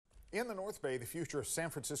In the North Bay, the future of San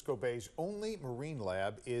Francisco Bay's only marine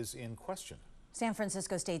lab is in question. San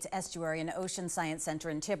Francisco State's Estuary and Ocean Science Center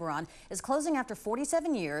in Tiburon is closing after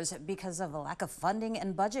 47 years because of a lack of funding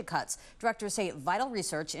and budget cuts. Directors say vital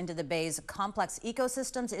research into the bay's complex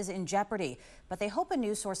ecosystems is in jeopardy, but they hope a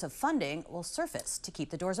new source of funding will surface to keep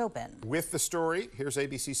the doors open. With the story, here's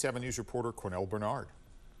ABC 7 News reporter Cornell Bernard.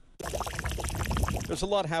 There's a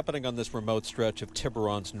lot happening on this remote stretch of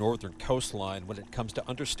Tiburon's northern coastline when it comes to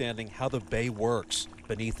understanding how the bay works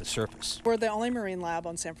beneath the surface. We're the only marine lab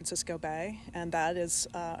on San Francisco Bay, and that is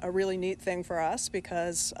a really neat thing for us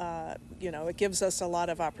because, it gives us a lot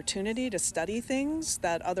of opportunity to study things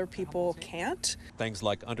that other people can't. Things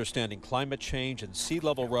like understanding climate change and sea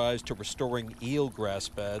level rise to restoring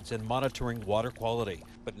eelgrass beds and monitoring water quality.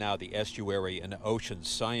 But now the Estuary and Ocean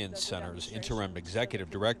Science Center's interim executive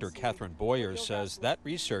director, Catherine Boyer, says that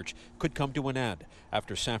research could come to an end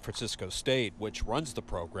after San Francisco State, which runs the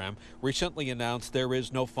program, recently announced there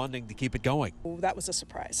is no funding to keep it going. That was a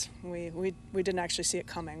surprise. We didn't actually see it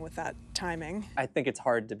coming with that timing. I think it's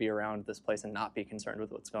hard to be around this place and not be concerned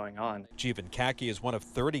with what's going on. Jeevan Kaki is one of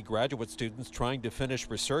 30 graduate students trying to finish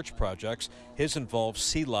research projects. His involves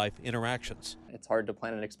sea life interactions. It's hard to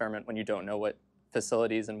plan an experiment when you don't know what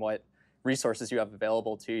facilities and what resources you have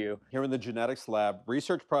available to you. Here in the genetics lab,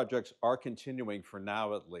 research projects are continuing for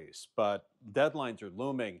now at least, but deadlines are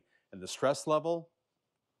looming and the stress level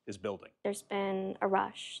is building. There's been a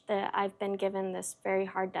rush that I've been given this very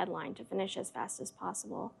hard deadline to finish as fast as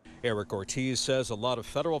possible. Eric Ortiz says a lot of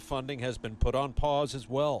federal funding has been put on pause as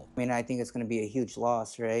well. I think it's going to be a huge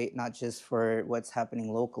loss, right? Not just for what's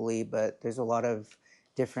happening locally, but there's a lot of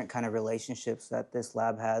different kind of relationships that this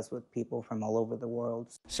lab has with people from all over the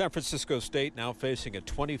world. San Francisco State now facing a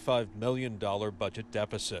 $25 million budget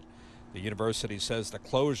deficit. The university says the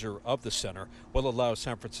closure of the center will allow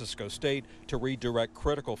San Francisco State to redirect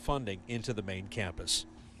critical funding into the main campus.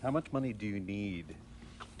 How much money do you need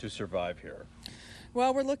to survive here?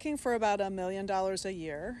 Well, we're looking for about $1 million a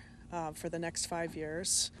year for the next 5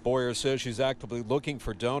 years. Boyer says she's actively looking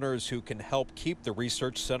for donors who can help keep the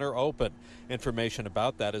research center open. Information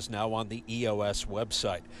about that is now on the EOS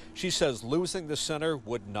website. She says losing the center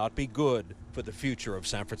would not be good for the future of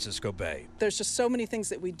San Francisco Bay. There's just so many things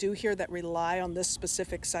that we do here that rely on this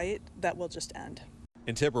specific site that will just end.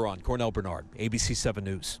 In Tiburon, Cornell Bernard, ABC 7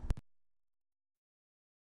 News.